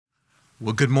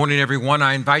Well, good morning, everyone.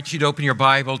 I invite you to open your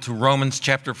Bible to Romans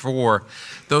chapter 4.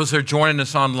 Those who are joining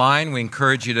us online, we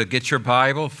encourage you to get your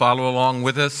Bible, follow along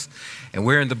with us. And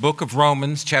we're in the book of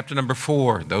Romans, chapter number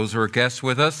 4. Those who are guests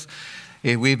with us,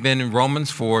 we've been in Romans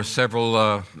for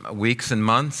several weeks and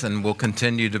months, and will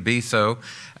continue to be so.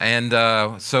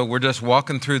 And so we're just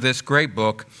walking through this great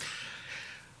book,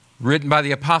 written by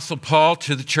the Apostle Paul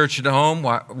to the church at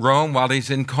Rome while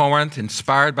he's in Corinth,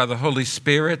 inspired by the Holy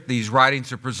Spirit. These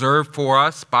writings are preserved for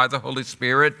us by the Holy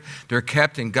Spirit. They're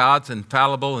kept in God's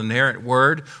infallible, inerrant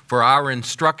word for our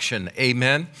instruction.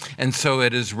 Amen. And so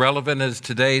it is relevant as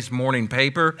today's morning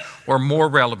paper, or more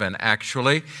relevant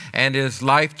actually, and is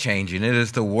life-changing. It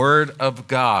is the Word of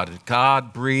God.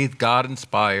 God-breathed,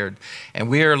 God-inspired. And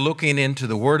we are looking into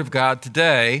the Word of God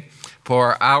today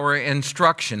for our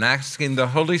instruction, asking the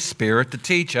Holy Spirit to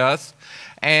teach us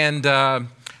and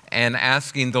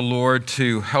asking the Lord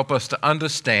to help us to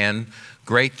understand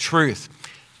great truth.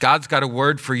 God's got a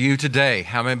word for you today.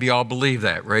 How many of y'all believe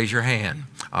that? Raise your hand.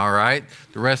 All right.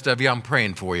 The rest of you, I'm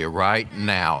praying for you right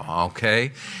now.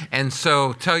 Okay. And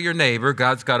so tell your neighbor,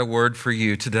 God's got a word for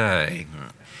you today.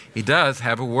 He does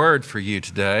have a word for you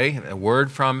today, a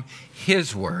word from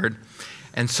His Word.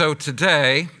 And so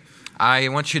today, I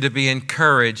want you to be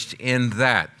encouraged in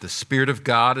that. The Spirit of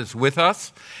God is with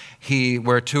us.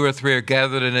 Where two or three are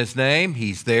gathered in His name,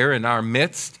 He's there in our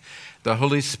midst. The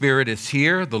Holy Spirit is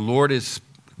here. The Lord is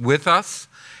with us,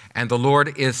 and the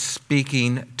Lord is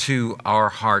speaking to our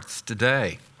hearts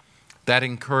today. That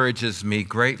encourages me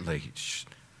greatly.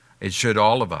 It should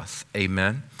all of us.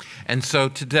 Amen. And so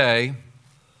today,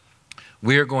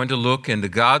 we are going to look into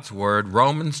God's Word,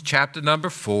 Romans chapter number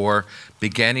 4,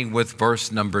 beginning with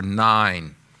verse number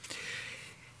 9.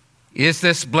 Is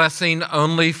this blessing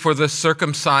only for the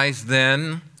circumcised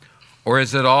then, or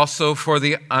is it also for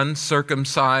the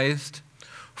uncircumcised?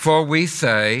 For we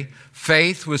say,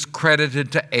 faith was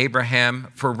credited to Abraham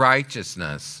for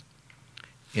righteousness.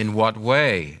 In what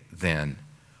way, then,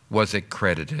 was it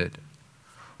credited?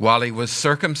 While he was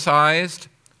circumcised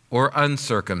or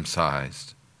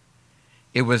uncircumcised?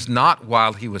 It was not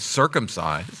while he was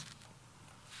circumcised,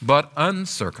 but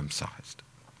uncircumcised.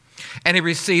 And he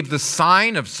received the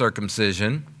sign of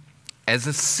circumcision as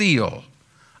a seal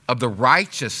of the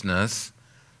righteousness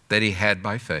that he had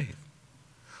by faith,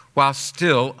 while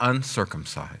still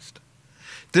uncircumcised.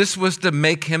 This was to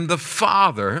make him the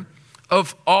father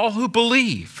of all who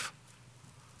believe,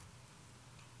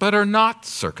 but are not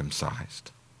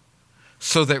circumcised,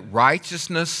 so that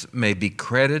righteousness may be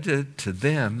credited to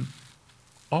them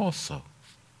also.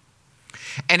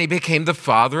 And he became the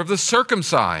father of the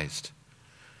circumcised,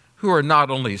 who are not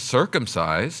only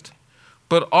circumcised,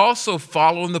 but also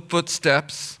follow in the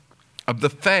footsteps of the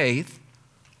faith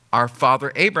our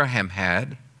father Abraham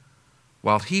had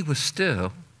while he was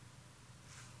still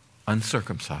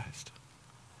uncircumcised.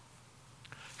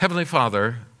 Heavenly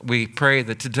Father, we pray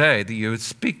that today that you would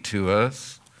speak to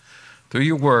us through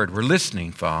your word. We're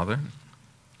listening, Father.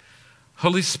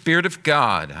 Holy Spirit of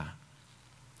God,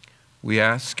 we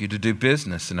ask you to do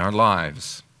business in our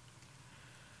lives.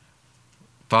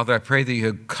 Father, I pray that you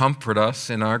would comfort us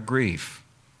in our grief,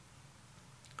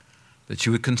 that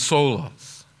you would console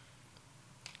us,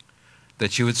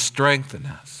 that you would strengthen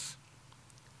us.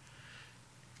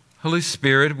 Holy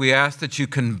Spirit, we ask that you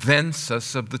convince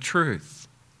us of the truth.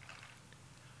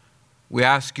 We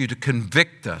ask you to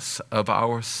convict us of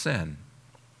our sin.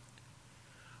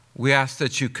 We ask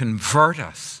that you convert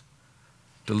us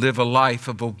to live a life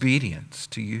of obedience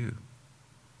to you.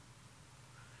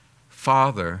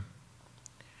 Father,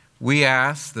 we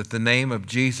ask that the name of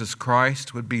Jesus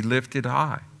Christ would be lifted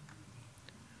high.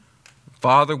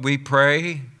 Father, we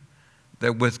pray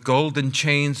that with golden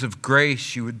chains of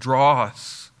grace you would draw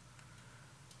us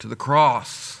to the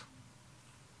cross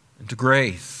and to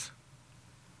grace.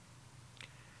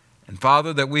 And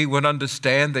Father, that we would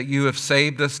understand that you have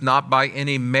saved us not by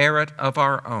any merit of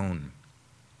our own,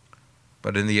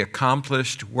 but in the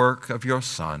accomplished work of your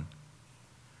Son,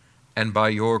 and by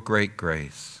your great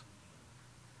grace.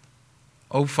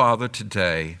 Oh, Father,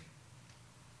 today,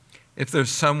 if there's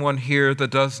someone here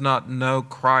that does not know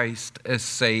Christ as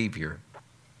Savior,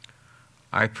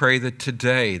 I pray that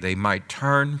today they might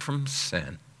turn from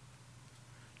sin,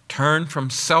 turn from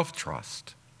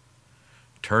self-trust,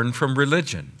 turn from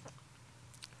religion,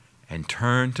 and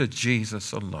turn to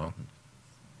Jesus alone.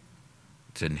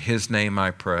 It's in His name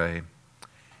I pray.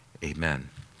 Amen.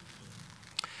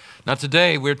 Now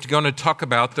today we're going to talk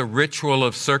about the ritual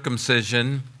of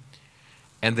circumcision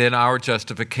and then our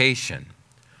justification.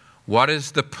 What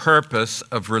is the purpose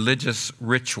of religious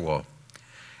ritual?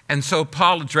 And so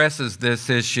Paul addresses this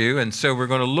issue, and so we're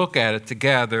going to look at it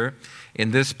together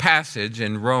in this passage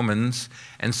in Romans.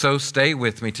 And so stay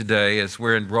with me today as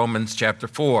we're in Romans chapter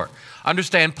 4.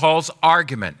 Understand Paul's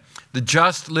argument. The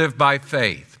just live by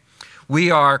faith.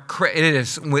 Abraham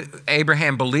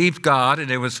believed God,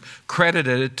 and it was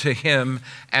credited to him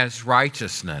as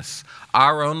righteousness.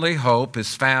 Our only hope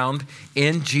is found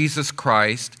in Jesus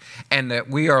Christ, and that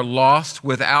we are lost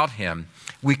without him.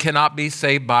 We cannot be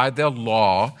saved by the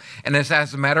law. And as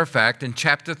a matter of fact, in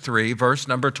chapter 3, verse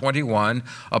number 21,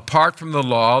 apart from the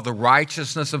law, the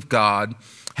righteousness of God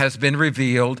has been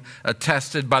revealed,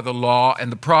 attested by the law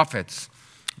and the prophets.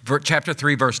 Chapter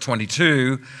 3, verse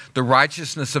 22, the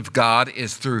righteousness of God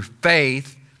is through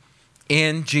faith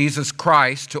in Jesus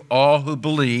Christ to all who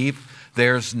believe.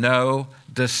 There's no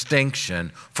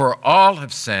distinction, for all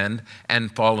have sinned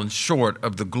and fallen short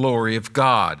of the glory of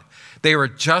God. They were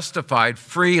justified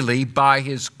freely by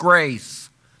his grace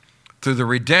through the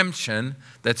redemption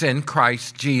that's in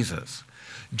Christ Jesus.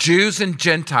 Jews and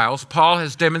Gentiles, Paul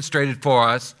has demonstrated for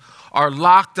us, are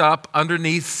locked up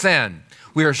underneath sin.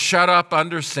 We are shut up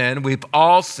under sin. We've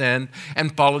all sinned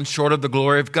and fallen short of the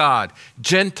glory of God.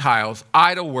 Gentiles,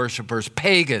 idol worshipers,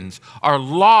 pagans are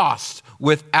lost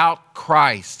without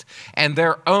Christ, and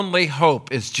their only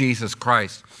hope is Jesus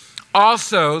Christ.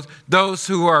 Also, those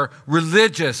who are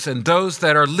religious and those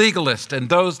that are legalist and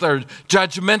those that are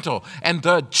judgmental and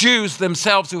the Jews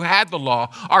themselves who had the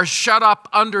law are shut up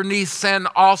underneath sin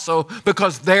also,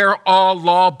 because they're all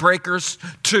lawbreakers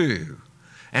too.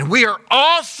 And we are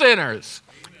all sinners,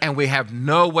 and we have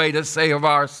no way to save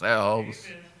ourselves.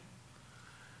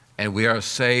 And we are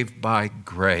saved by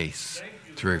grace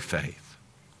through faith.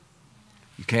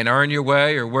 You can't earn your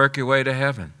way or work your way to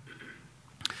heaven.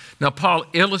 Now, Paul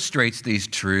illustrates these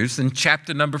truths in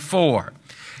chapter number 4.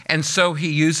 And so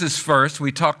he uses first,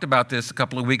 we talked about this a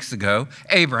couple of weeks ago,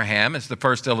 Abraham is the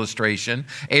first illustration.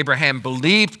 Abraham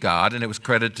believed God, and it was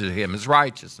credited to him as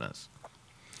righteousness.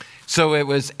 So it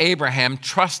was Abraham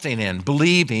trusting in,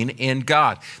 believing in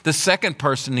God. The second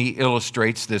person he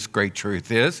illustrates this great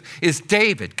truth is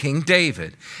David, King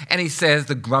David. And he says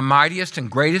the mightiest and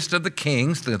greatest of the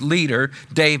kings, the leader,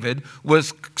 David,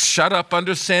 was shut up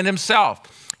under sin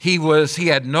himself. He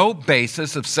had no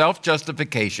basis of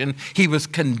self-justification. He was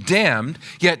condemned,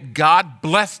 yet God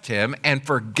blessed him and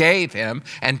forgave him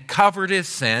and covered his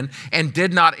sin and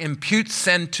did not impute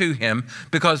sin to him,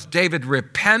 because David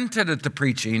repented at the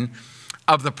preaching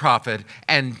of the prophet,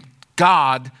 and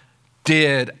God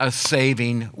did a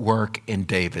saving work in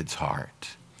David's heart.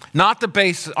 Not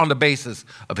on the basis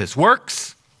of his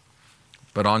works,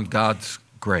 but on God's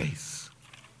grace.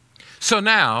 So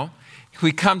now,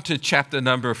 we come to chapter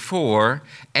number 4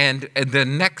 and the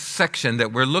next section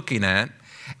that we're looking at,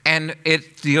 and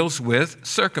it deals with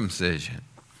circumcision.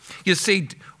 You see,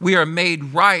 we are made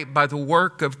right by the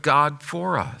work of God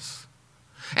for us.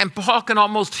 And Paul can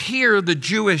almost hear the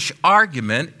Jewish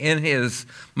argument in his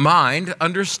mind,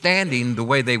 understanding the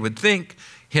way they would think,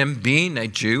 him being a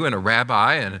Jew and a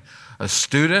rabbi and a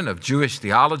student of Jewish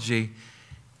theology.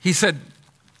 He said,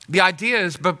 the idea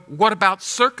is, but what about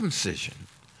circumcision?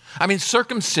 I mean,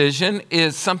 circumcision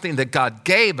is something that God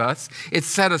gave us. It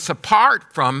set us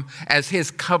apart from as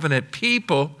his covenant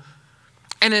people.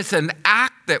 And it's an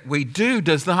act that we do.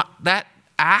 Does not that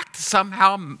act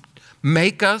somehow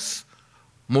make us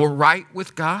more right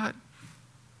with God?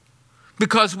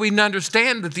 Because we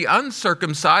understand that the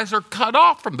uncircumcised are cut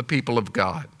off from the people of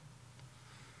God.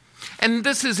 And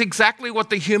this is exactly what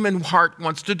the human heart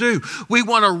wants to do. We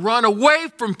want to run away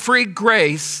from free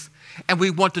grace, and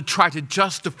we want to try to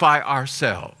justify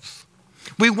ourselves.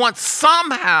 We want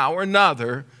somehow or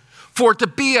another for it to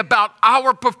be about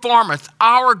our performance,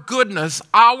 our goodness,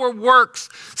 our works,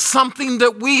 something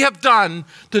that we have done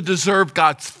to deserve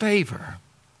God's favor.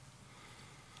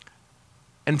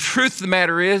 And truth of the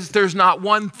matter is, there's not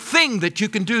one thing that you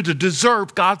can do to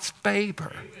deserve God's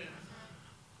favor.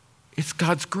 It's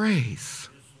God's grace.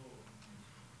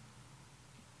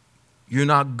 You're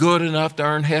not good enough to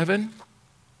earn heaven.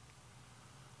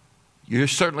 You're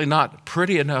certainly not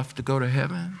pretty enough to go to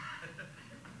heaven.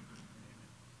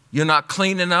 You're not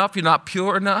clean enough. You're not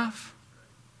pure enough.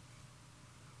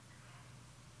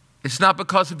 It's not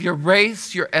because of your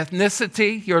race, your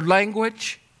ethnicity, your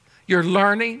language, your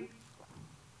learning.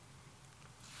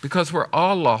 Because we're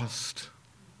all lost.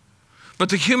 But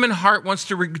the human heart wants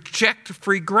to reject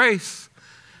free grace,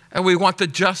 and we want to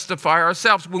justify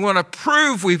ourselves. We want to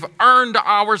prove we've earned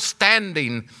our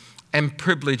standing and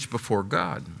privilege before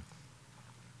God.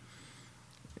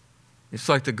 It's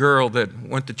like the girl that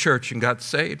went to church and got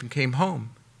saved and came home.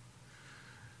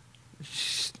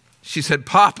 She said,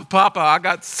 Papa, I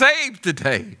got saved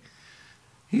today.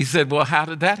 He said, well, how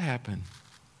did that happen?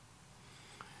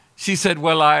 She said,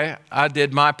 well, I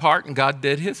did my part and God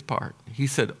did his part. He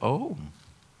said, oh,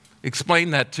 explain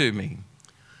that to me.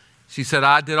 She said,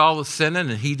 I did all the sinning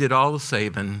and he did all the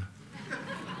saving.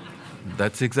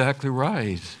 That's exactly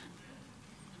right.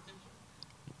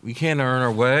 We can't earn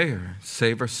our way or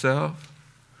save ourselves.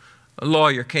 A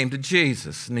lawyer came to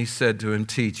Jesus and he said to him,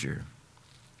 Teacher,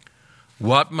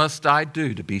 what must I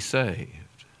do to be saved?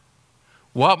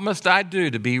 What must I do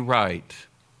to be right?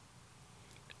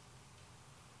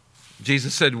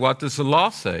 Jesus said, what does the law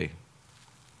say?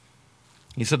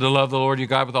 He said, to love the Lord your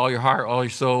God with all your heart, all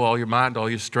your soul, all your mind, all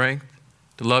your strength,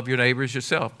 to love your neighbor as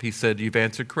yourself. He said, you've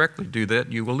answered correctly. Do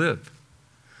that, you will live.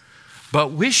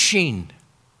 But wishing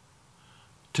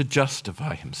to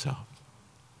justify himself.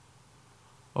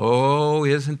 Oh,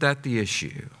 isn't that the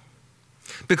issue?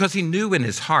 Because he knew in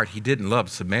his heart he didn't love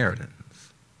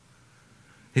Samaritans.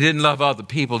 He didn't love other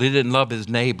people. He didn't love his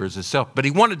neighbors, himself. But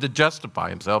he wanted to justify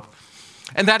himself.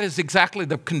 And that is exactly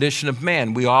the condition of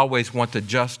man. We always want to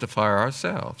justify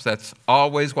ourselves. That's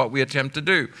always what we attempt to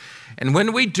do. And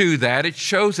when we do that, it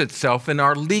shows itself in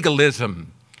our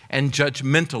legalism and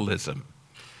judgmentalism.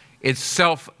 It's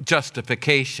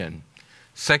self-justification.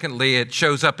 Secondly, it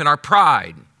shows up in our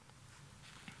pride.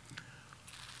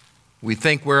 We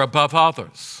think we're above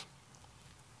others.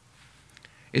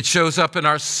 It shows up in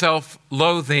our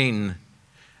self-loathing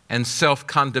and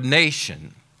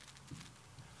self-condemnation.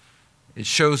 It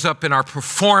shows up in our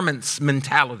performance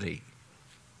mentality.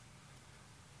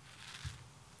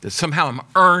 That somehow I'm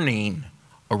earning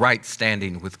a right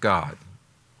standing with God.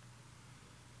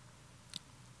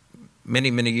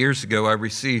 Many, many years ago, I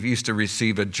used to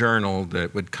receive a journal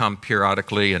that would come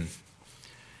periodically, and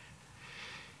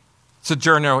it's a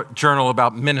journal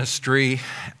about ministry.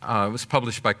 It was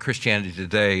published by Christianity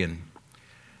Today, and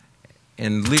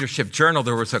in Leadership Journal,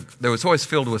 there was always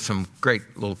filled with some great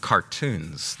little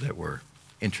cartoons that were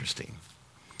interesting.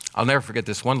 I'll never forget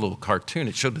this one little cartoon.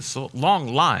 It showed this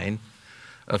long line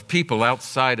of people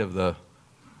outside of the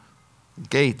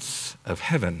gates of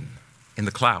heaven in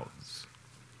the clouds.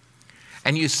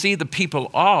 And you see the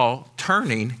people all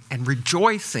turning and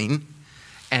rejoicing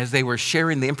as they were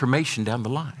sharing the information down the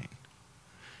line.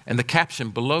 And the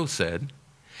caption below said,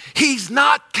 he's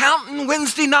not counting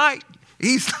Wednesday night.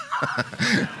 He's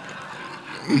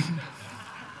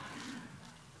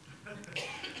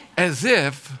as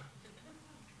if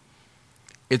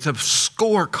it's a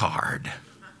scorecard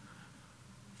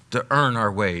to earn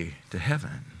our way to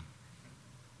heaven.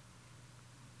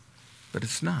 But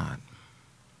it's not.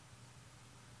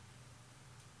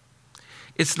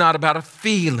 It's not about a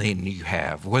feeling you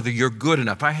have, whether you're good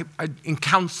enough. In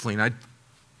counseling,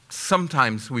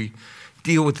 sometimes we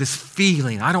deal with this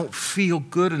feeling. I don't feel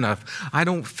good enough. I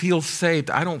don't feel saved.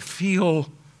 I don't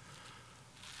feel.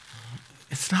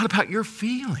 It's not about your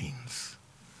feelings.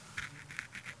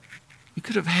 You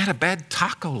could have had a bad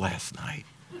taco last night.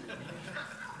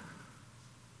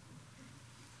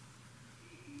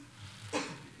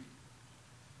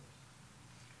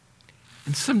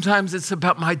 And sometimes it's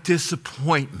about my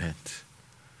disappointment,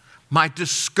 my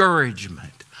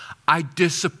discouragement. I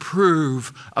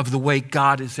disapprove of the way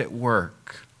God is at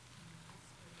work.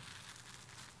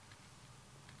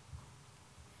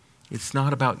 It's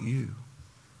not about you.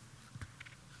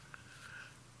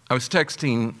 I was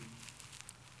texting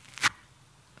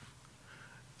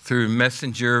through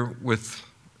Messenger with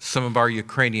some of our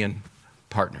Ukrainian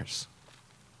partners.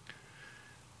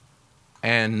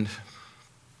 And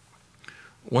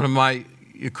one of my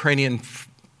Ukrainian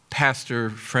pastor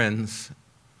friends,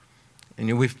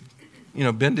 and we've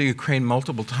been to Ukraine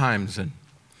multiple times and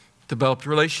developed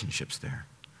relationships there.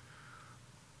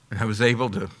 And I was able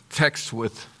to text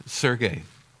with Sergei.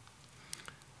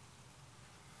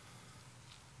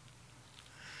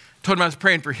 Told him I was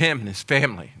praying for him and his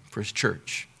family, for his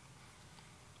church.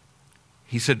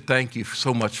 He said, thank you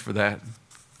so much for that.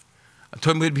 I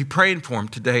told him we'd be praying for him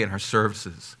today in our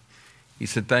services. He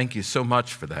said, thank you so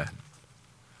much for that.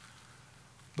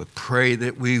 But pray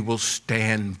that we will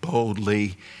stand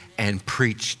boldly and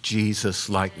preach Jesus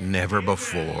like never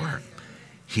before.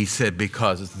 He said,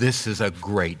 because this is a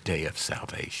great day of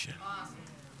salvation.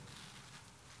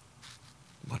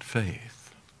 What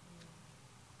faith.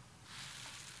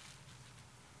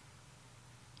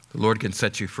 The Lord can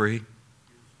set you free.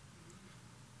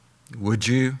 Would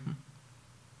you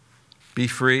be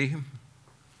free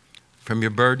from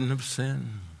your burden of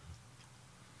sin?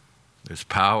 There's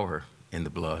power in the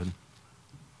blood.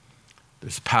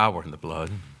 There's power in the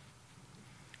blood.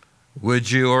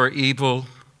 Would you, or evil,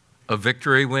 a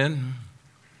victory win?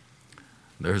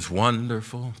 There's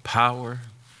wonderful power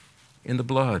in the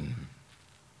blood.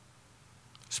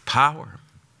 There's power,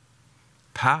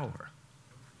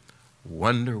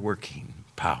 wonder-working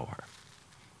power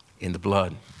in the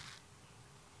blood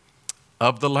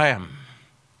of the Lamb.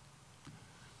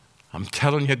 I'm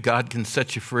telling you, God can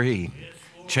set you free,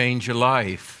 change your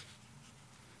life.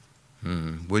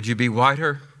 Would you be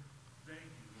whiter?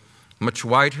 Much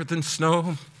whiter than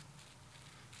snow?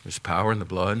 There's power in the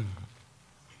blood.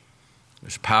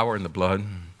 There's power in the blood.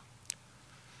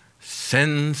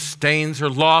 Sin stains are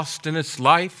lost in its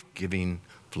life-giving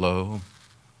flow.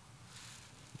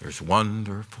 There's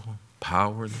wonderful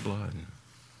power in the blood.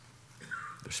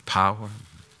 There's power,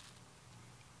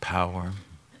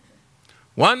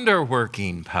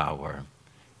 wonder-working power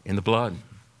in the blood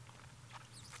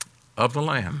of the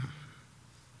Lamb.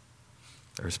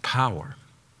 There's power,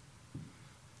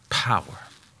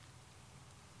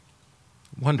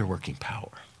 wonder-working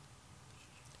power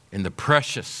in the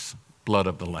precious blood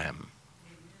of the Lamb.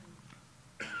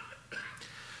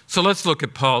 So let's look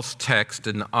at Paul's text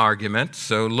and argument.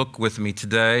 So look with me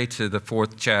today to the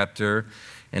 4th chapter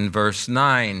in verse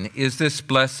 9. Is this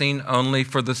blessing only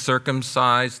for the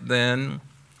circumcised then?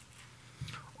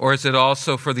 Or is it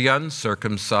also for the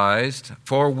uncircumcised?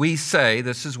 For we say,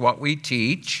 this is what we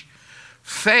teach,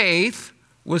 faith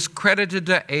was credited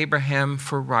to Abraham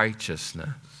for righteousness.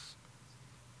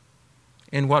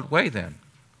 In what way then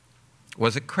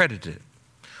was it credited?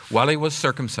 While he was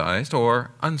circumcised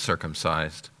or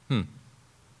uncircumcised?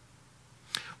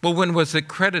 Well, when was it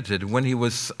credited? When he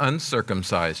was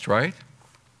uncircumcised, right?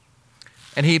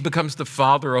 And he becomes the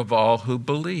father of all who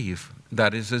believe.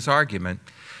 That is his argument.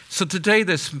 So today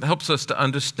this helps us to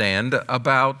understand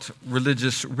about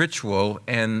religious ritual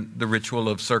and the ritual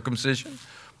of circumcision,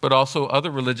 but also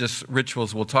other religious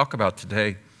rituals we'll talk about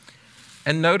today.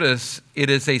 And notice it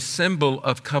is a symbol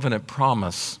of covenant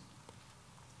promise.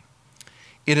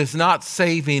 It is not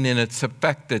saving in its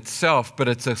effect itself, but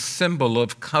it's a symbol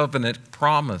of covenant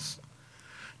promise.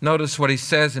 Notice what he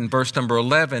says in verse number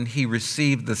 11, he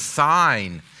received the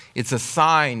sign. It's a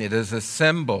sign, it is a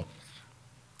symbol.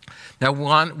 Now,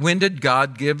 when did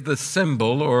God give the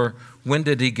symbol, or when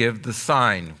did he give the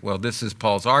sign? Well, this is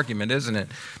Paul's argument, isn't it?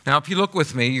 Now, if you look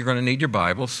with me, you're going to need your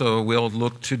Bible, so we'll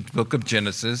look to the book of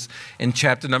Genesis in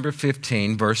chapter number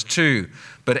 15, verse 2.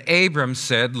 But Abram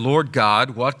said, Lord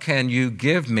God, what can you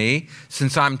give me,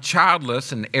 since I'm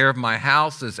childless and heir of my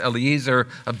house is Eliezer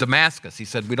of Damascus? He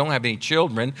said, we don't have any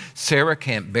children. Sarah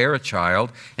can't bear a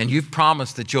child, and you've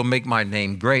promised that you'll make my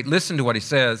name great. Listen to what he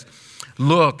says.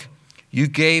 Look, you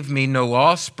gave me no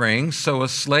offspring, so a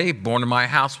slave born in my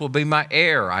house will be my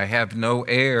heir. I have no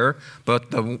heir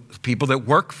but the people that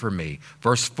work for me.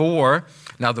 Verse 4,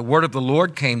 now the word of the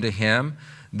Lord came to him.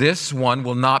 This one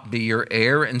will not be your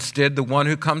heir. Instead, the one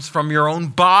who comes from your own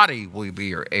body will be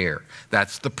your heir.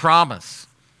 That's the promise.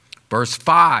 Verse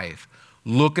 5,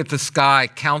 look at the sky,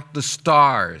 count the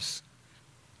stars.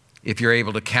 If you're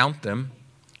able to count them,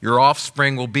 your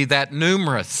offspring will be that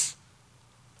numerous.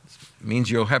 It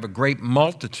means you'll have a great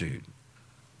multitude,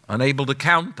 unable to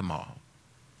count them all.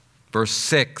 Verse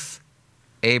 6,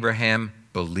 Abraham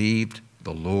believed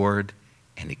the Lord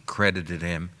and he credited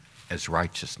him as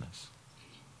righteousness.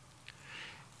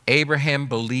 Abraham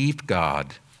believed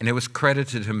God and it was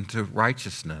credited him to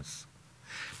righteousness.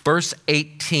 Verse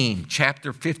 18,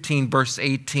 chapter 15, verse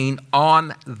 18,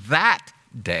 on that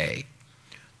day,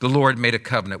 the Lord made a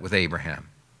covenant with Abraham.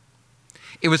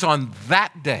 It was on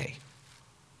that day.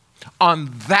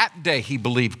 On that day, he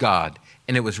believed God,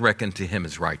 and it was reckoned to him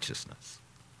as righteousness.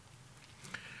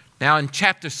 Now, in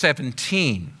chapter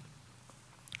 17,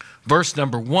 verse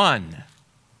number 1,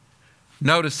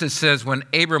 notice it says, when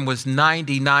Abram was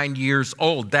 99 years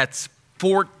old, that's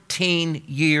 14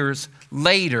 years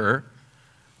later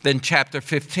than chapter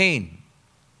 15.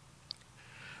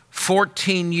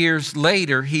 14 years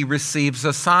later, he receives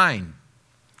a sign.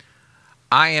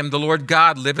 I am the Lord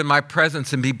God, live in my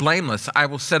presence and be blameless. I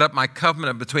will set up my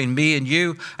covenant between me and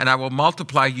you, and I will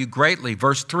multiply you greatly.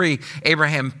 Verse 3,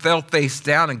 Abraham fell face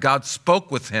down, and God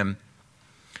spoke with him.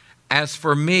 As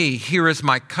for me, here is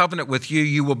my covenant with you.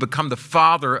 You will become the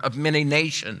father of many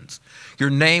nations. Your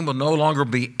name will no longer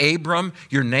be Abram.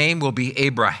 Your name will be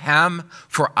Abraham,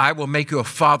 for I will make you a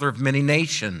father of many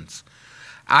nations.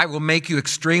 I will make you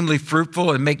extremely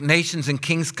fruitful and make nations and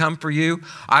kings come for you.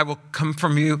 I will come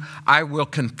from you. I will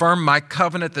confirm my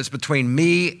covenant that's between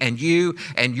me and you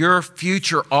and your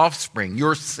future offspring,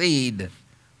 your seed,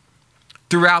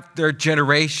 throughout their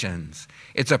generations.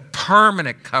 It's a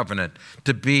permanent covenant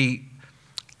to be,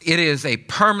 it is a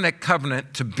permanent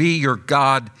covenant to be your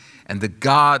God and the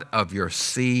God of your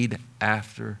seed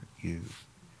after you.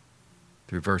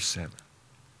 through verse 7.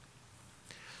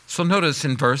 So notice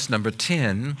in verse number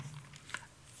 10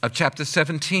 of chapter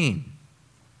 17,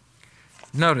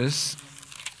 notice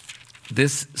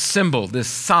this symbol, this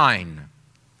sign,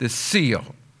 this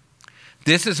seal.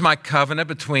 This is my covenant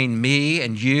between me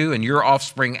and you and your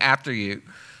offspring after you,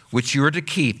 which you are to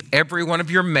keep. Every one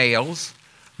of your males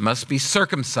must be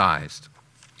circumcised.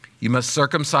 You must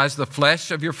circumcise the flesh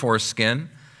of your foreskin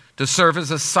to serve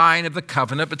as a sign of the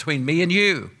covenant between me and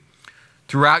you.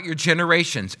 Throughout your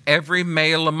generations, every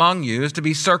male among you is to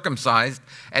be circumcised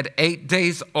at 8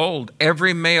 days old.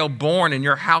 Every male born in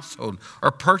your household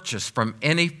or purchased from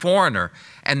any foreigner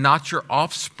and not your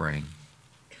offspring.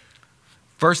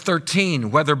 Verse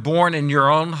 13, whether born in your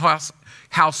own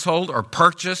household or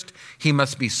purchased, he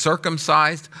must be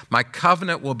circumcised. My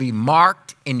covenant will be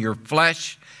marked in your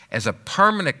flesh as a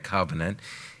permanent covenant.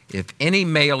 If any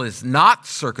male is not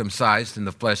circumcised in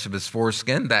the flesh of his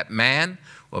foreskin, that man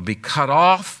will be cut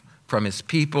off from his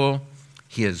people.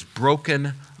 He has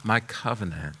broken my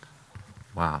covenant.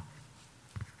 Wow.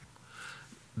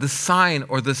 The sign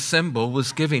or the symbol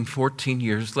was given 14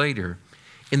 years later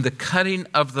in the cutting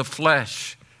of the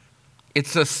flesh.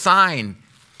 It's a sign.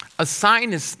 A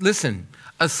sign is, listen,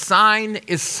 a sign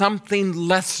is something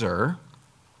lesser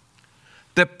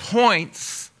that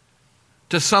points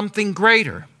to something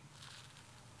greater.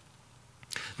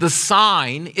 The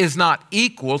sign is not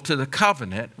equal to the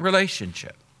covenant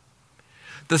relationship.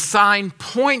 The sign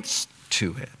points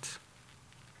to it.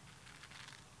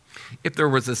 If there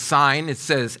was a sign, it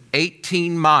says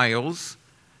 18 miles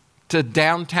to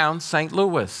downtown St.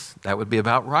 Louis. That would be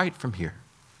about right from here.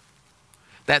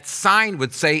 That sign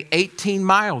would say 18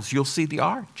 miles, you'll see the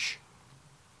arch.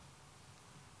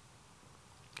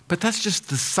 But that's just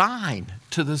the sign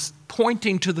to this,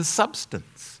 pointing to the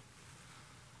substance.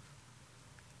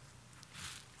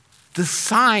 The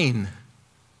sign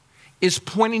is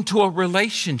pointing to a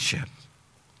relationship.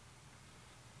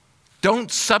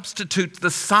 Don't substitute the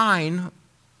sign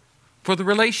for the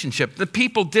relationship. The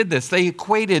people did this. They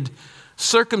equated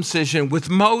circumcision with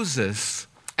Moses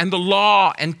and the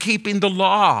law and keeping the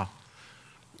law.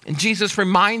 And Jesus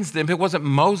reminds them it wasn't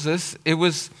Moses, it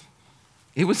was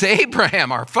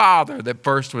Abraham, our father, that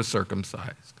first was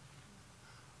circumcised.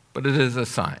 But it is a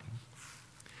sign.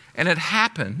 And it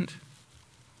happened.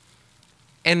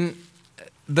 And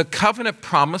the covenant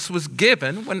promise was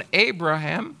given when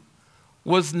Abraham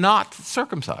was not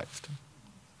circumcised.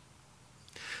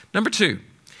 Number 2,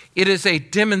 it is a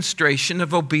demonstration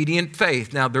of obedient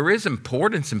faith. Now, there is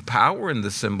importance and power in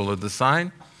the symbol of the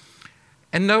sign.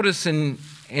 And notice in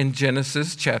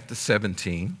Genesis chapter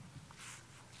 17,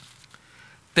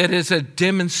 that is a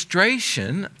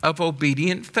demonstration of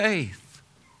obedient faith.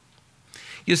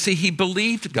 You see, he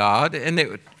believed God,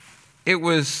 and it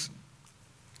was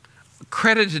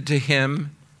credited to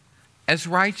him as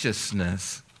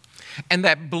righteousness. And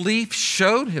that belief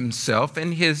showed himself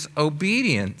in his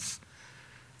obedience.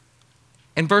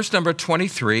 In verse number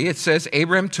 23, it says,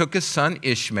 Abraham took his son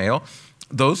Ishmael,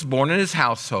 those born in his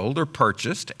household or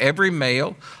purchased, every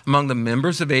male among the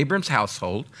members of Abraham's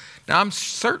household. Now, I'm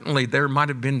certainly there might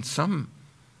have been some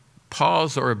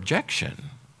pause or objection.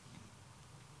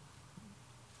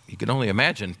 You can only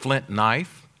imagine flint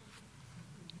knife,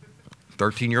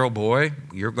 13-year-old boy,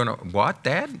 you're going to, what,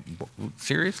 Dad?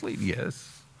 Seriously?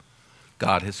 Yes.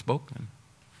 God has spoken.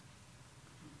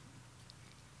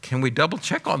 Can we double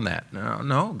check on that?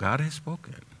 No, God has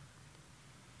spoken.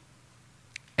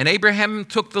 And Abraham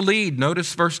took the lead.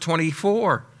 Notice verse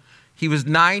 24. He was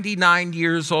 99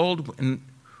 years old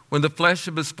when the flesh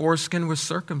of his foreskin was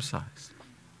circumcised.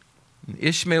 And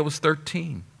Ishmael was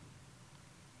 13.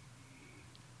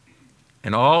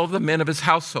 And all the men of his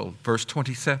household, verse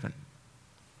 27.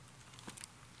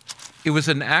 It was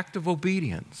an act of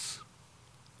obedience.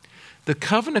 The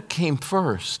covenant came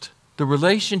first, the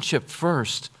relationship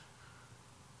first,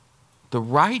 the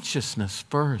righteousness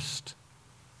first,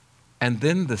 and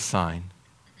then the sign,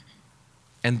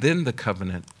 and then the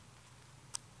covenant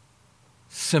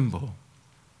symbol.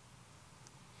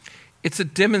 It's a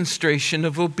demonstration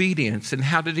of obedience. And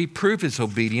how did he prove his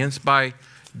obedience? By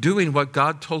doing what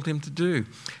God told him to do.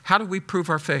 How do we prove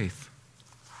our faith?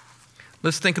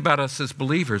 Let's think about us as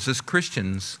believers, as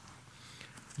Christians.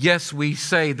 Yes, we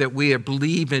say that we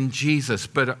believe in Jesus,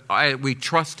 but we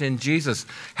trust in Jesus.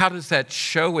 How does that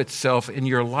show itself in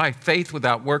your life? Faith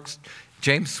without works,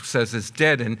 James says, is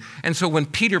dead. And so when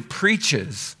Peter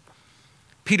preaches,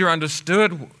 Peter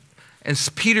understood, as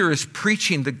Peter is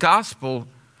preaching the gospel,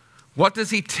 what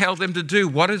does he tell them to do?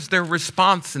 What is their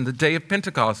response in the day of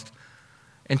Pentecost?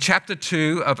 In chapter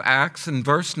 2 of Acts, in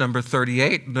verse number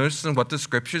 38, listen what the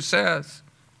scripture says.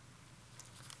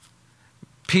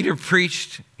 Peter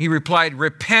preached, he replied,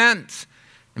 "Repent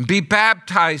and be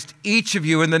baptized, each of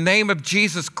you, in the name of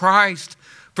Jesus Christ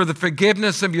for the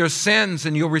forgiveness of your sins,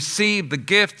 and you'll receive the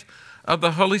gift of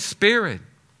the Holy Spirit."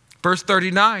 Verse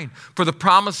 39, "For the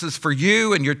promises for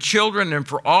you and your children and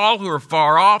for all who are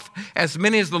far off, as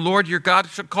many as the Lord your God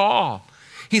shall call."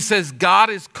 He says God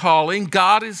is calling,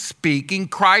 God is speaking,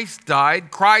 Christ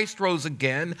died, Christ rose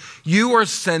again. You are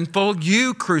sinful,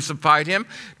 you crucified him.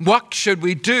 What should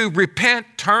we do?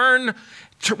 Repent, turn.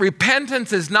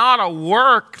 Repentance is not a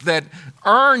work that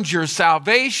earns your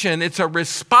salvation. It's a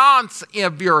response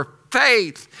of your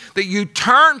faith that you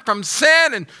turn from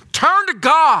sin and turn to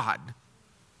God.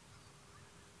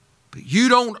 But you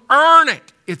don't earn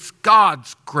it. It's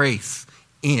God's grace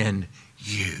in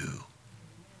you.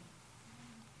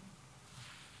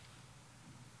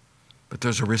 But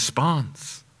there's a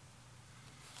response.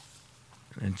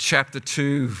 In chapter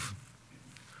 2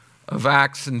 of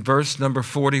Acts, in verse number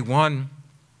 41,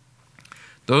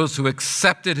 those who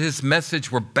accepted his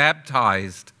message were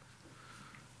baptized.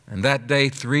 And that day,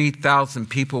 3,000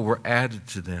 people were added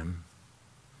to them.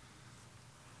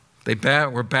 They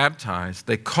were baptized.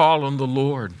 They call on the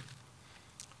Lord.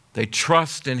 They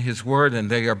trust in his word, and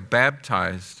they are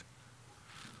baptized.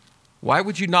 Why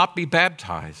would you not be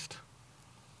baptized?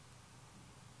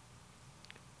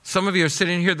 Some of you are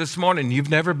sitting here this morning, you've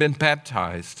never been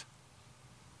baptized.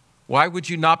 Why would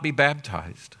you not be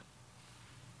baptized?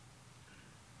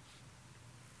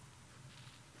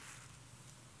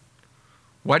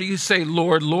 Why do you say,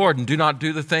 "Lord, Lord," and do not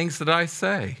do the things that I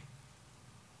say?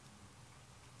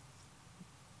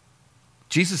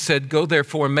 Jesus said, "Go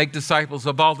therefore and make disciples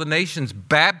of all the nations,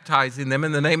 baptizing them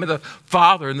in the name of the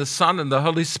Father and the Son and the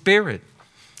Holy Spirit,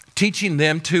 teaching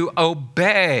them to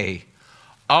obey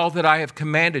all that I have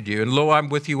commanded you. And lo, I'm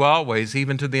with you always,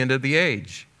 even to the end of the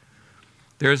age."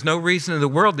 There is no reason in the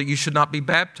world that you should not be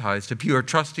baptized if you are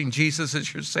trusting Jesus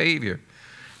as your Savior.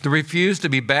 To refuse to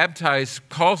be baptized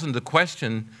calls into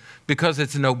question because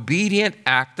it's an obedient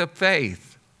act of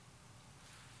faith.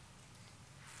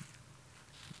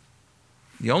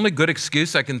 The only good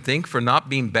excuse I can think for not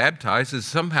being baptized is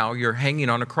somehow you're hanging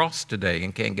on a cross today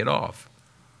and can't get off.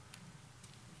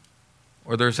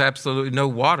 Or there's absolutely no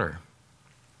water.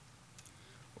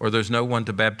 Or there's no one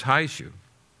to baptize you.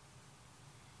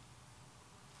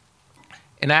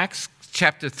 In Acts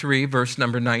chapter 3, verse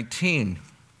number 19,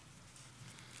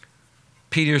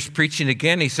 Peter's preaching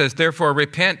again. He says, "Therefore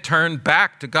repent, turn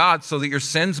back to God so that your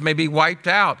sins may be wiped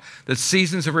out, that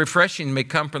seasons of refreshing may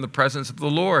come from the presence of the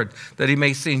Lord, that he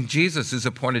may see Jesus who's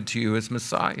appointed to you as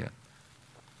Messiah."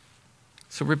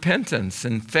 So repentance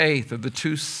and faith are the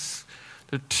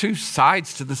two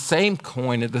sides to the same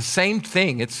coin, the same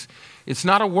thing. It's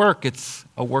not a work, it's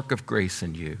a work of grace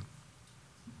in you.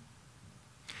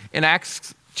 In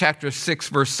Acts chapter 6,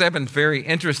 verse 7, very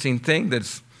interesting thing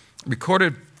that's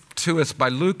recorded to us by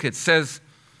Luke. It says,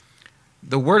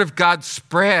 the word of God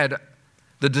spread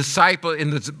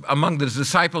among the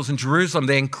disciples in Jerusalem.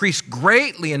 They increased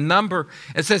greatly in number.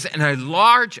 It says, and a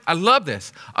large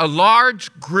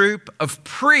group of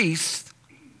priests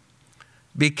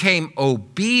became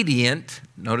obedient.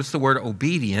 Notice the word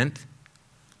obedient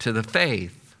to the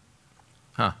faith.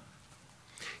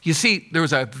 You see, there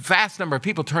was a vast number of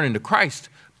people turning to Christ,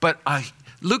 but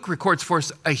Luke records for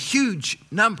us a huge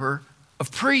number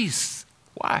of priests.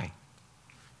 Why?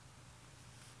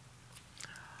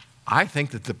 I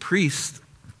think that the priests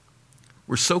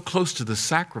were so close to the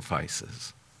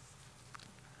sacrifices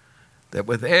that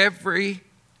with every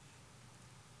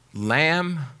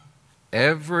lamb,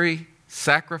 every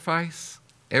sacrifice,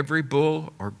 every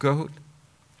bull or goat,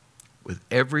 with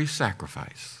every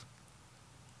sacrifice,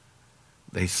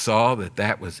 they saw that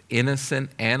that was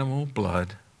innocent animal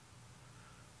blood,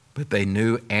 but they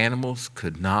knew animals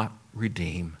could not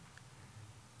redeem.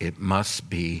 It must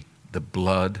be the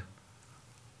blood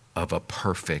of a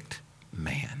perfect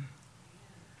man.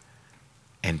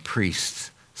 And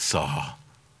priests saw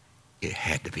it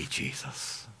had to be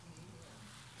Jesus.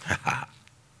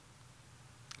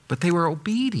 But they were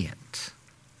obedient.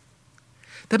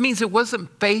 That means it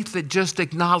wasn't faith that just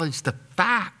acknowledged the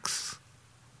facts.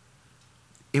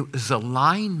 It was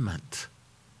alignment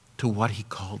to what he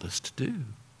called us to do.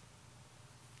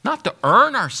 Not to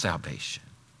earn our salvation,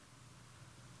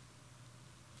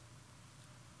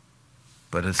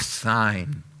 but a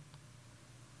sign,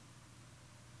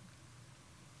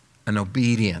 an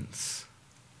obedience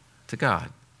to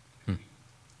God.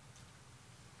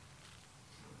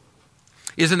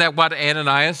 Isn't that what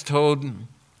Ananias told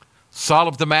Saul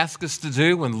of Damascus to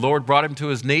do when the Lord brought him to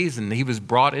his knees and he was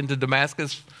brought into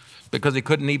Damascus because he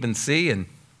couldn't even see? In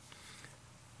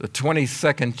the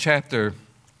 22nd chapter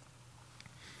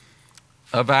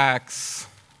of Acts.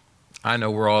 I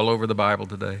know we're all over the Bible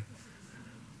today.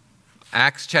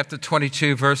 Acts chapter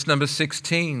 22, verse number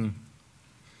 16.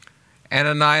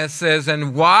 Ananias says,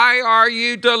 "And why are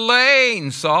you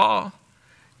delaying, Saul?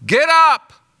 Get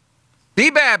up, be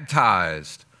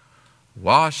baptized,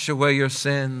 wash away your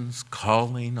sins,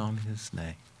 calling on his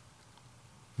name."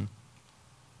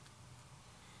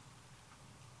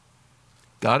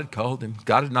 God had called him.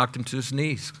 God had knocked him to his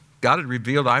knees. God had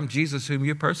revealed, "I'm Jesus whom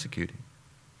you're persecuting."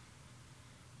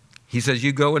 He says,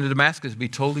 "You go into Damascus, be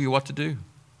told you what to do."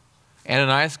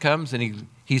 Ananias comes and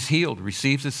he's healed,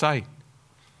 receives his sight,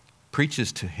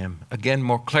 preaches to him, again,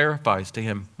 more clarifies to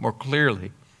him more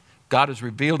clearly. God has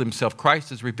revealed himself. Christ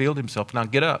has revealed himself. Now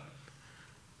get up,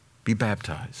 be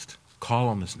baptized, call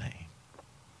on his name.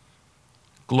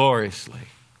 Gloriously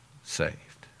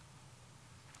saved.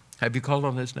 Have you called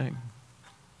on his name?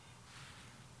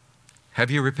 Have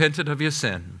you repented of your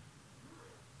sin?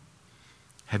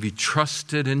 Have you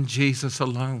trusted in Jesus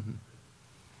alone?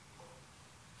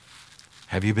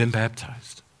 Have you been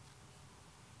baptized?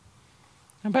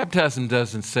 And baptism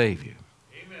doesn't save you.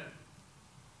 Amen.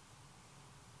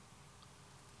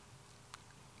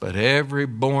 But every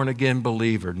born-again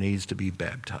believer needs to be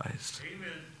baptized.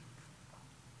 Amen.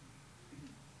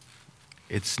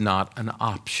 It's not an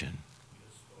option.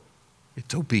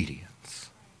 It's obedience.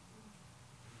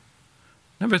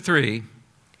 Number 3,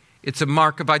 it's a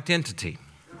mark of identity.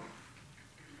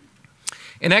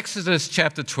 In Exodus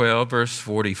chapter 12, verse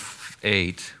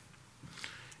 48,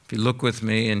 if you look with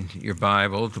me in your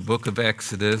Bible, the book of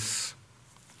Exodus,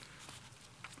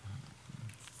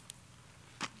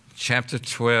 chapter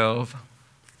 12,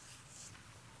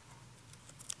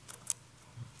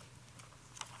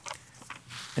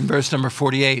 in verse number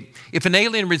 48, "If an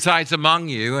alien resides among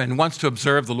you and wants to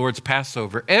observe the Lord's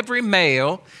Passover, every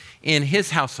male in his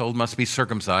household must be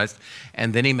circumcised,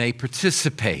 and then he may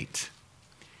participate.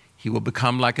 He will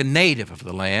become like a native of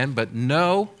the land, but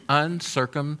no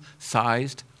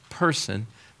uncircumcised person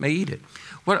may eat it."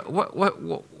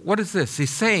 What is this?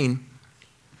 He's saying,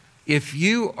 if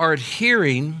you are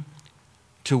adhering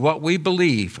to what we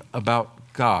believe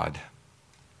about God,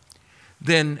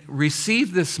 then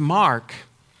receive this mark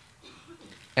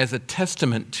as a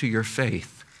testament to your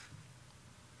faith.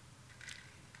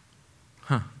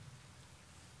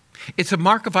 It's a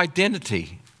mark of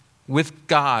identity with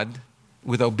God,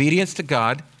 with obedience to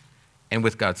God, and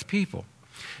with God's people.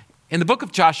 In the book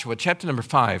of Joshua, chapter number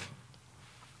 5,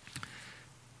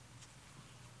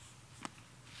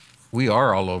 we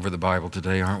are all over the Bible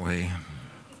today, aren't we?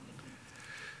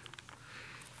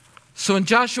 So in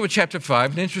Joshua chapter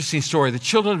 5, an interesting story. The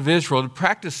children of Israel had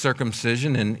practiced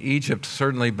circumcision in Egypt,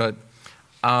 certainly, but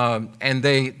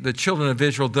the children of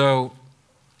Israel, though,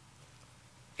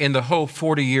 in the whole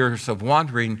 40 years of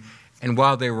wandering, and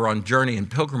while they were on journey and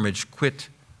pilgrimage, quit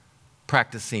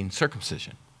practicing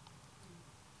circumcision.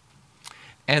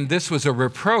 And this was a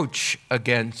reproach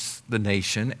against the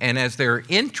nation. And as they're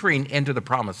entering into the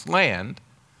promised land,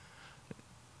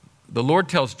 the Lord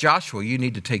tells Joshua, you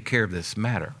need to take care of this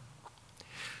matter.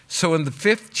 So in the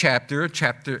 5th chapter,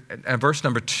 verse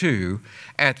number 2,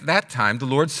 at that time the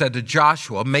Lord said to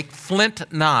Joshua, "Make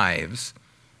flint knives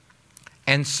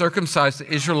and circumcise the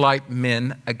Israelite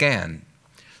men again."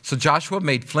 So Joshua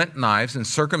made flint knives and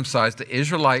circumcised the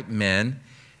Israelite men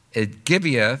at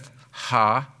Gibeath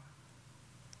ha-Araloth.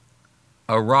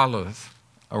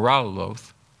 I'll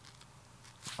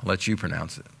let you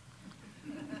pronounce it.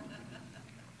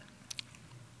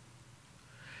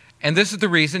 And this is the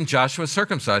reason Joshua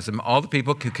circumcised them. All the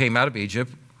people who came out of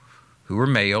Egypt, who were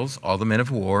males, all the men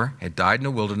of war, had died in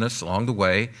the wilderness along the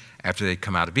way after they'd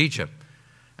come out of Egypt.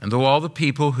 And though all the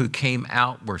people who came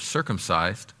out were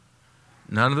circumcised,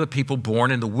 none of the people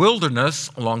born in the wilderness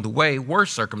along the way were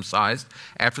circumcised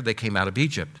after they came out of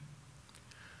Egypt.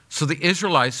 So the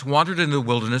Israelites wandered in the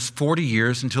wilderness 40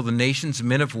 years until the nation's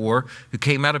men of war who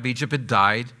came out of Egypt had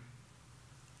died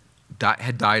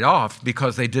off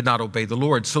because they did not obey the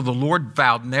Lord. So the Lord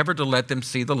vowed never to let them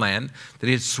see the land that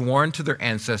he had sworn to their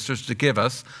ancestors to give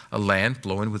us, a land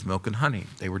flowing with milk and honey.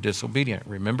 They were disobedient,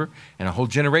 remember? And a whole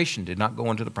generation did not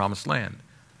go into the promised land.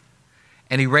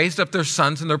 And he raised up their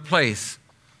sons in their place.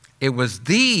 It was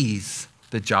these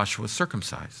that Joshua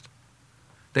circumcised.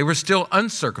 They were still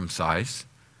uncircumcised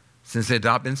since they had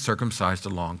not been circumcised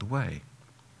along the way.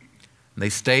 And they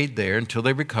stayed there until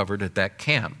they recovered at that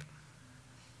camp.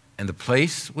 And the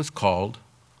place was called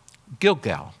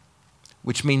Gilgal,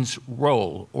 which means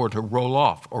roll, or to roll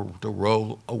off, or to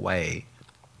roll away.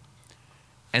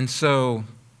 And so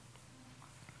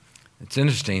it's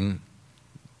interesting.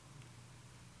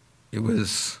 It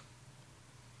was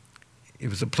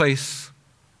a place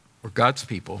or God's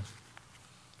people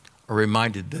are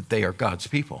reminded that they are God's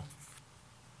people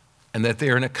and that they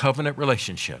are in a covenant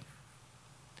relationship.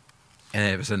 And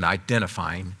it was an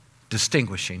identifying,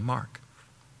 distinguishing mark.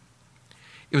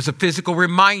 It was a physical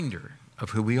reminder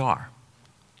of who we are,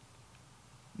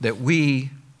 that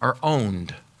we are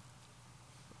owned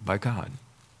by God.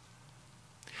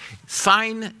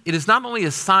 It is not only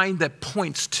a sign that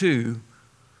points to,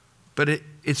 but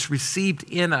it's received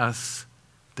in us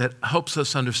that helps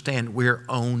us understand we're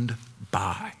owned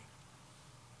by.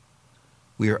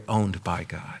 We are owned by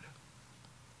God.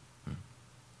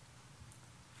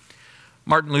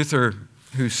 Martin Luther,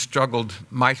 who struggled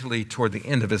mightily toward the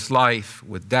end of his life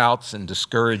with doubts and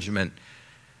discouragement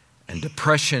and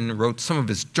depression, wrote some of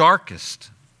his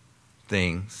darkest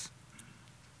things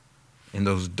in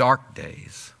those dark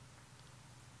days.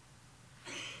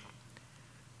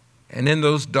 And in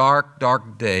those dark,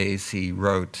 dark days, he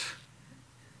wrote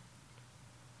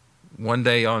one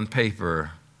day on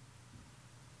paper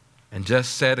and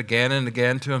just said again and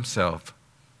again to himself,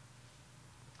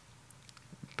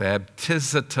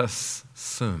 "Baptizatus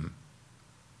sum,"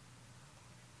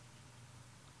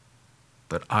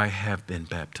 but I have been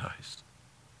baptized.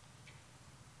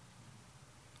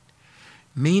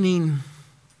 Meaning,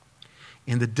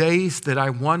 in the days that I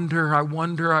wonder,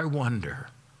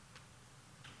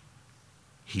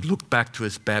 he looked back to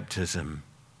his baptism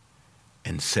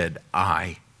and said,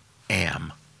 I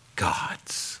am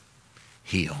God's.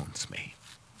 He owns me.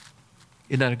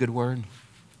 Isn't that a good word?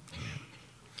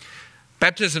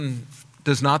 Baptism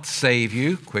does not save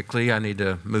you. Quickly, I need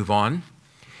to move on.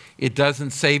 It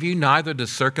doesn't save you. Neither does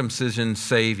circumcision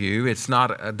save you. It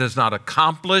does not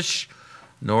accomplish,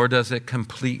 nor does it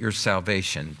complete your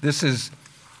salvation. This is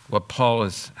what Paul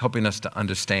is helping us to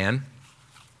understand.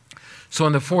 So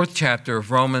in the 4th chapter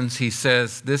of Romans, he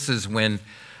says this is when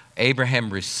Abraham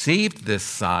received this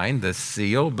sign, this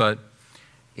seal, but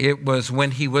it was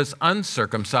when he was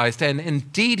uncircumcised. And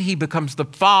indeed, he becomes the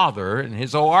father, and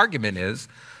his whole argument is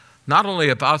not only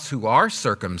of us who are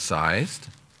circumcised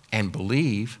and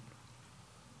believe,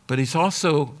 but he's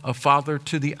also a father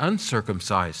to the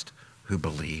uncircumcised who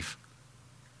believe.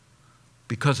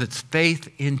 Because it's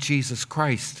faith in Jesus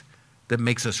Christ that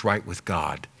makes us right with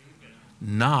God,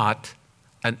 not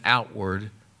an outward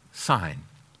sign.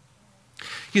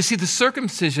 You see, the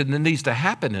circumcision that needs to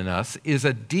happen in us is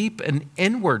a deep and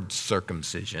inward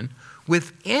circumcision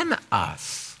within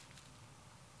us.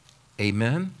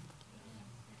 Amen?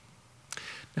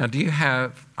 Now, do you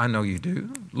have, I know you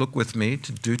do, look with me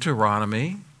to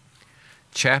Deuteronomy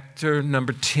chapter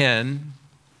number 10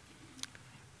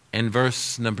 and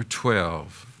verse number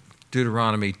 12.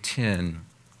 Deuteronomy 10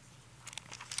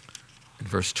 and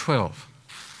verse 12.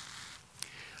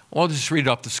 I'll just read it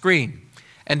off the screen.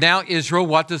 And now, Israel,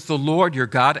 what does the Lord your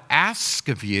God ask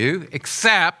of you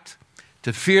except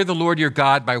to fear the Lord your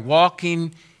God by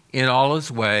walking in all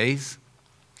his ways,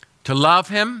 to love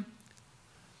him,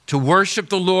 to worship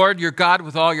the Lord your God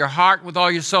with all your heart, with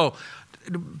all your soul?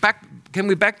 Can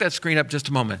we back that screen up just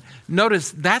a moment?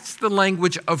 Notice that's the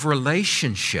language of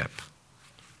relationship,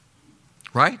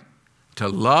 right? To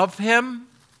love him,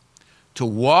 to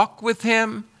walk with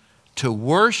him, to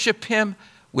worship him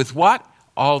with what?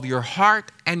 All your heart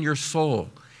and your soul.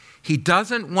 He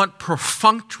doesn't want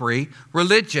perfunctory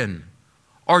religion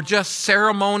or just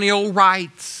ceremonial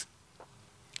rites.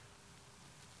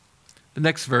 The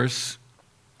next verse,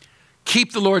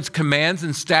 keep the Lord's commands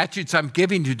and statutes I'm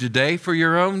giving you today for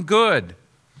your own good.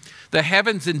 The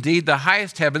heavens, indeed, the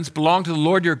highest heavens, belong to the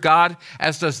Lord your God,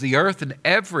 as does the earth and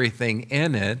everything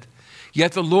in it.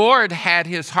 Yet the Lord had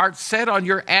his heart set on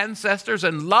your ancestors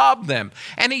and loved them.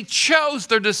 And he chose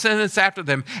their descendants after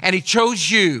them. And he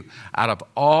chose you out of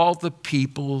all the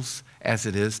peoples as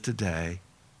it is today.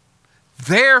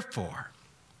 Therefore,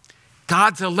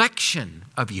 God's election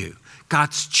of you,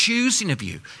 God's choosing of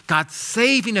you, God's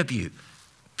saving of you,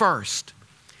 first,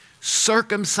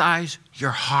 circumcise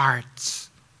your hearts.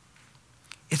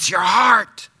 It's your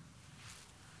heart.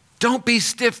 Don't be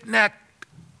stiff-necked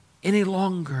any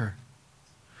longer.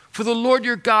 For the Lord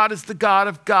your God is the God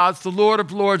of gods, the Lord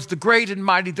of lords, the great and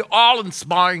mighty, the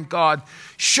all-inspiring God,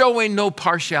 showing no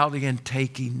partiality and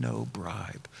taking no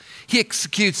bribe. He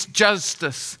executes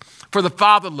justice for the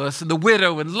fatherless and the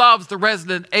widow and loves the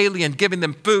resident alien, giving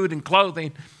them food and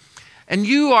clothing. And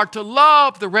you are to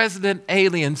love the resident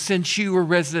alien since you were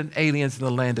resident aliens in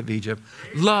the land of Egypt.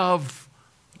 Love.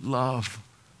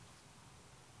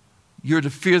 You're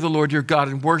to fear the Lord your God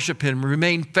and worship him,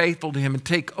 remain faithful to him, and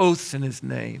take oaths in his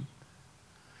name.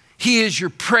 He is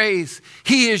your praise.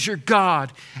 He is your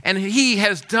God. And he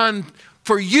has done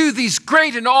for you these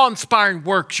great and awe-inspiring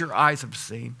works your eyes have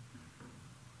seen.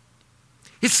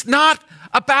 It's not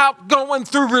about going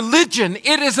through religion.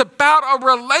 It is about a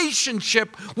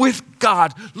relationship with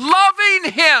God,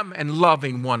 loving Him and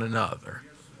loving one another.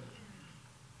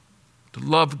 To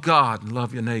love God and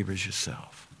love your neighbors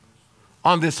yourself.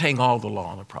 On this hang all the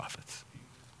law and the prophets.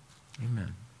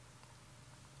 Amen.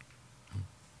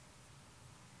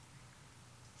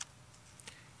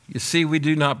 You see, we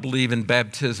do not believe in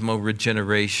baptismal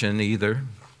regeneration either,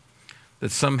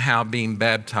 that somehow being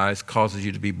baptized causes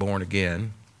you to be born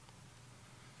again.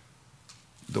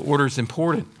 The order is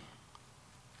important.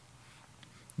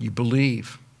 You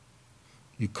believe.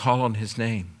 You call on His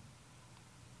name.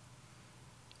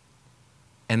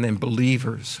 And then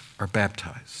believers are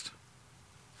baptized.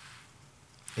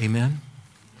 Amen?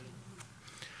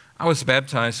 I was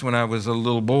baptized when I was a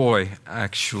little boy,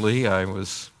 actually.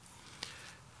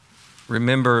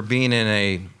 Remember being in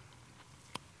a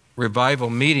revival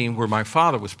meeting where my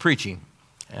father was preaching,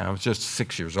 and I was just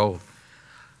 6 years old.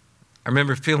 I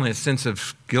remember feeling a sense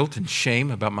of guilt and shame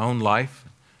about my own life.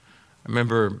 I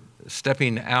remember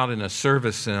stepping out in a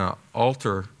service in an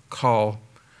altar call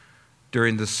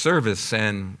during the service,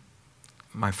 and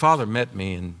my father met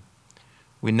me, and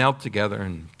we knelt together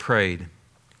and prayed.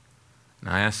 And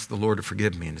I asked the Lord to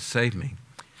forgive me and to save me.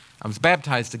 I was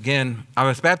baptized again. I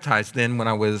was baptized then when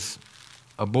I was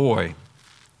a boy,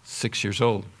 6 years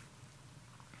old.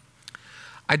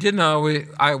 I didn't know,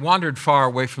 I wandered far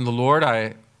away from the Lord.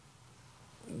 I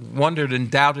wondered and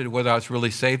doubted whether I was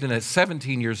really saved. And at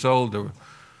 17 years old,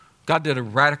 God did a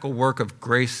radical work of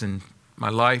grace in my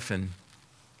life. And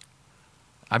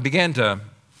I began to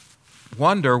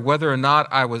wonder whether or not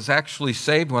I was actually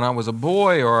saved when I was a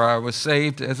boy or I was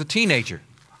saved as a teenager.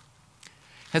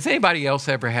 Has anybody else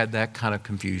ever had that kind of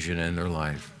confusion in their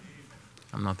life?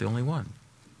 I'm not the only one.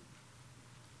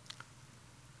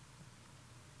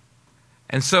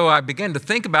 And so I began to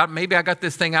think about maybe I got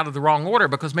this thing out of the wrong order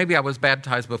because maybe I was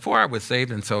baptized before I was saved,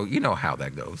 and so you know how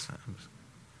that goes.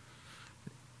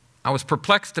 I was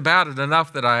perplexed about it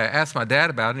enough that I asked my dad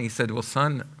about it, and he said, well,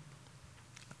 son,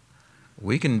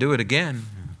 we can do it again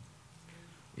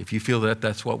if you feel that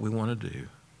that's what we want to do.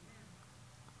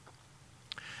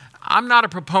 I'm not a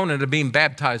proponent of being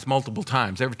baptized multiple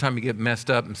times. Every time you get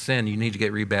messed up and sin, you need to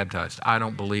get rebaptized. I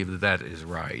don't believe that that is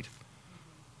right.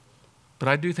 But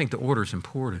I do think the order is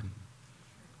important.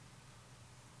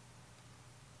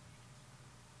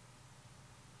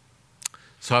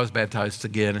 So I was baptized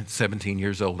again at 17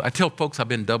 years old. I tell folks I've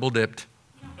been double dipped.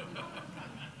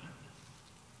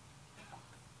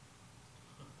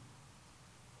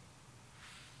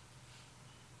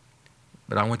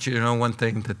 But I want you to know one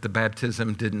thing, that the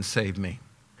baptism didn't save me.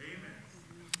 Amen.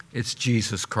 It's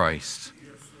Jesus Christ.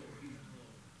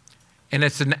 And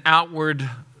it's an outward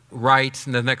rite,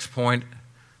 in the next point,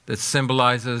 that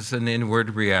symbolizes an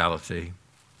inward reality.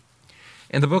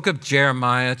 In the book of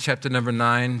Jeremiah, chapter number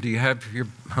 9, do you have your,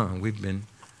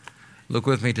 look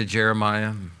with me to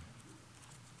Jeremiah.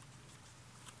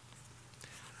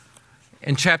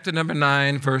 In chapter number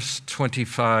 9, verse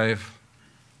 25,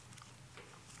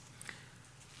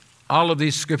 all of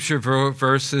these scripture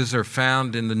verses are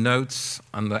found in the notes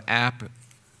on the app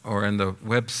or in the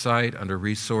website under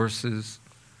resources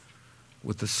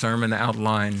with the sermon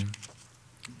outline.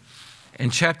 In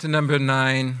chapter number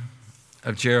 9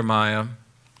 of Jeremiah,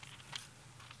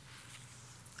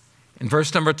 in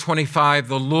verse number 25,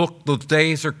 the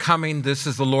days are coming, this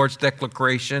is the Lord's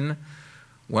declaration,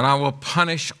 when I will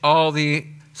punish all the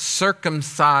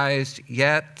circumcised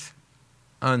yet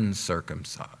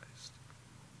uncircumcised.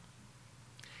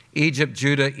 Egypt,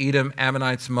 Judah, Edom,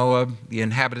 Ammonites, Moab, the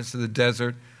inhabitants of the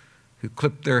desert who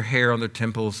clip their hair on their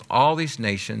temples, all these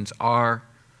nations are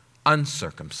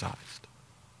uncircumcised.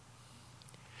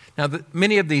 Now,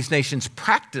 many of these nations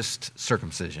practiced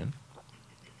circumcision,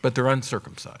 but they're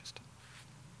uncircumcised.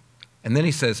 And then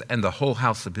he says, and the whole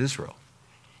house of Israel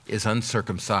is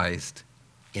uncircumcised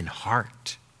in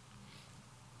heart.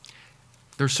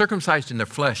 They're circumcised in their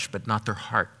flesh, but not their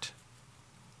heart.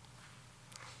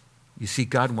 You see,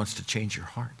 God wants to change your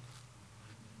heart.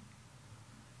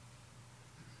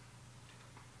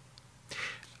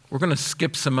 We're going to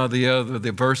skip some of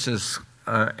the verses,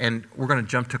 and we're going to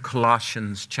jump to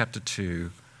Colossians chapter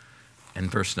 2 and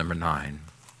verse number 9.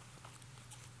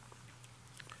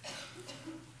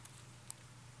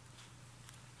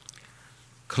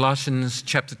 Colossians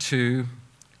chapter 2.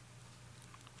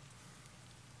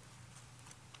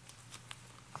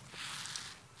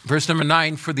 Verse number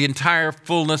 9, for the entire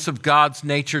fullness of God's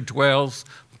nature dwells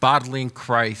bodily in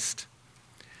Christ,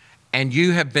 and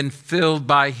you have been filled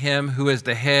by him who is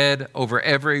the head over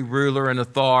every ruler and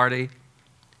authority.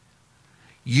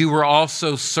 You were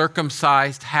also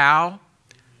circumcised. How?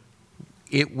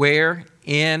 It where?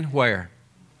 In where?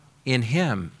 In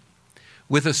him.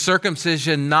 With a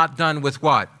circumcision not done with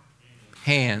what?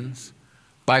 Hands.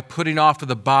 By putting off of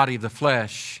the body of the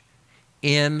flesh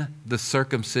in the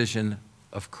circumcision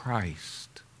of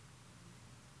Christ.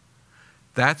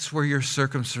 That's where your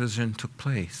circumcision took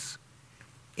place.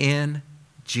 In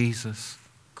Jesus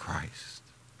Christ.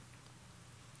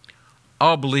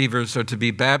 All believers are to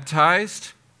be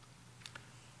baptized,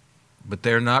 but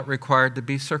they're not required to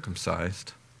be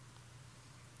circumcised.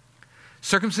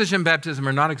 Circumcision and baptism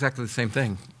are not exactly the same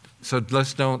thing. So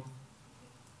let's don't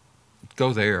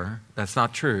go there. That's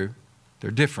not true.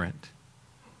 They're different.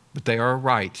 But they are a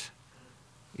rite.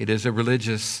 It is a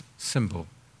religious symbol.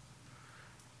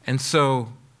 And so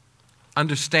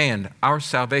understand our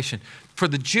salvation. For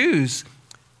the Jews,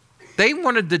 they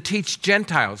wanted to teach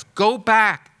Gentiles, go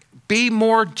back, be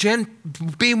more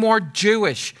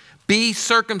Jewish, be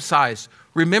circumcised,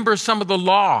 remember some of the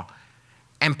law.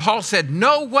 And Paul said,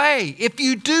 no way. If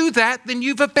you do that, then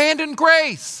you've abandoned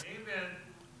grace. Amen.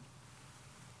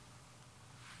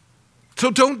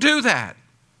 So don't do that.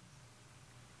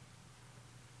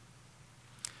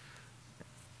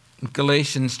 In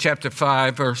Galatians chapter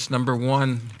 5, verse number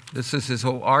 1, this is his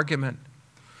whole argument.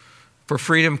 For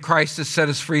freedom Christ has set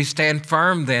us free. Stand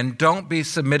firm then. Don't be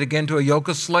submitted again to a yoke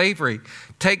of slavery.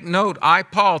 Take note, I,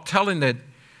 Paul, telling that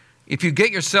if you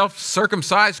get yourself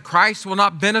circumcised, Christ will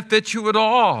not benefit you at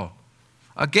all.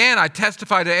 Again, I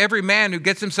testify to every man who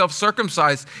gets himself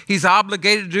circumcised, he's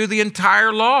obligated to do the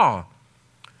entire law.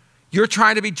 You're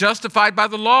trying to be justified by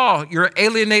the law. You're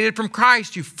alienated from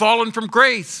Christ. You've fallen from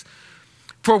grace.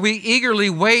 For we eagerly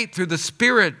wait through the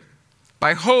Spirit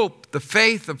by hope, the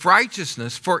faith of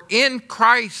righteousness. For in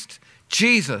Christ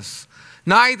Jesus,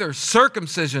 neither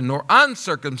circumcision nor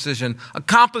uncircumcision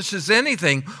accomplishes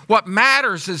anything. What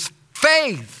matters is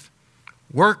faith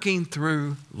working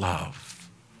through love.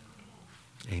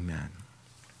 Amen.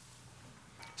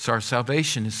 So our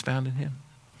salvation is found in him.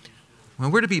 When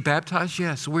we're to be baptized,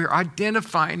 yes, we're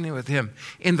identifying with him.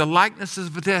 In the likenesses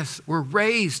of this, we're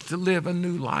raised to live a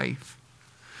new life.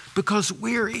 Because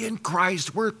we're in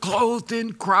Christ. We're clothed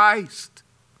in Christ.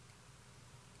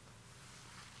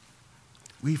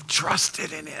 We've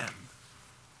trusted in him.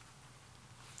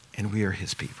 And we are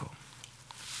his people.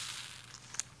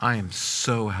 I am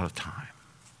so out of time.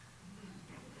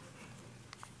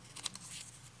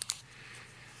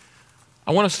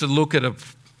 I want us to look at a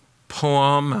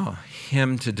poem, a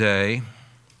hymn today.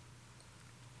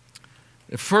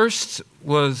 The first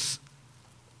was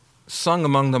sung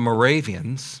among the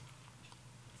Moravians,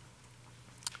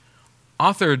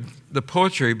 authored the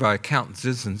poetry by Count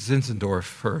Zinzendorf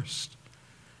first.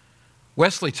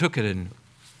 Wesley took it and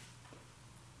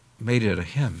made it a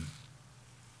hymn.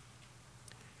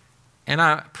 And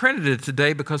I printed it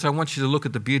today because I want you to look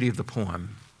at the beauty of the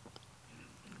poem.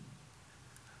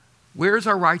 Where is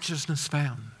our righteousness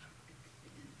found?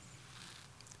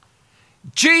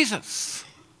 Jesus,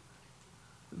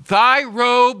 thy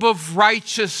robe of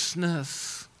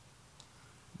righteousness,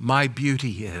 my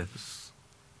beauty is,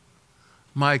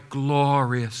 my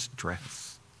glorious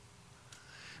dress.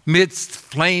 Midst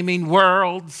flaming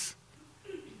worlds,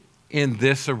 in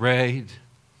this arrayed,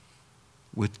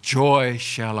 with joy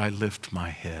shall I lift my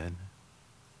head.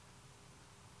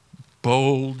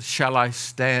 Bold shall I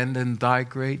stand in thy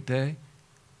great day.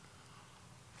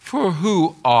 For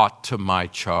who aught to my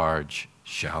charge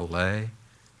shall lay?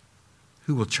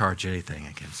 Who will charge anything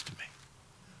against me?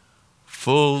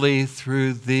 Fully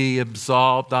through thee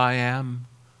absolved I am,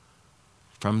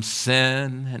 from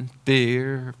sin and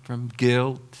fear, from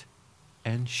guilt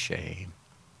and shame.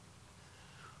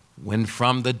 When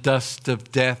from the dust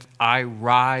of death I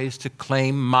rise to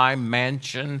claim my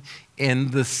mansion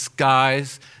in the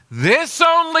skies, this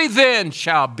only then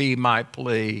shall be my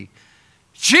plea.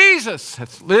 Jesus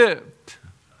hath lived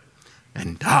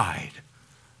and died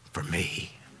for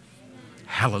me.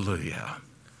 Hallelujah.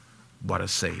 What a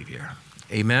Savior.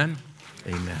 Amen.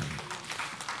 Amen.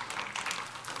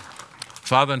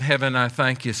 Father in heaven, I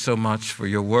thank you so much for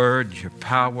your word, your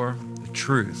power, the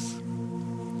truth.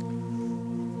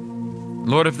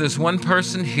 Lord, if there's one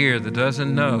person here that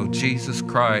doesn't know Jesus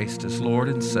Christ as Lord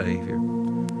and Savior,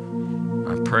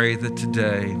 I pray that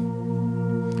today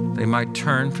they might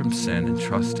turn from sin and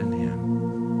trust in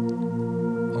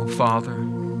him. Oh, Father,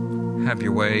 have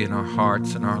your way in our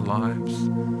hearts and our lives.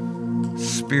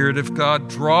 Spirit of God,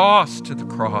 draw us to the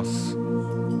cross.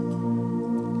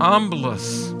 Humble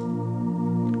us.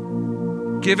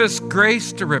 Give us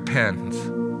grace to repent,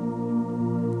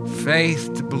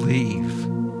 faith to believe.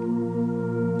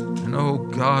 And oh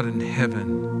God in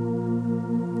heaven,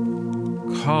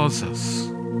 cause us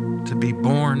to be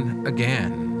born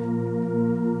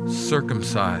again,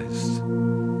 circumcised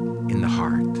in the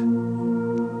heart.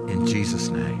 In Jesus'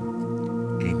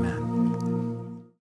 name, amen.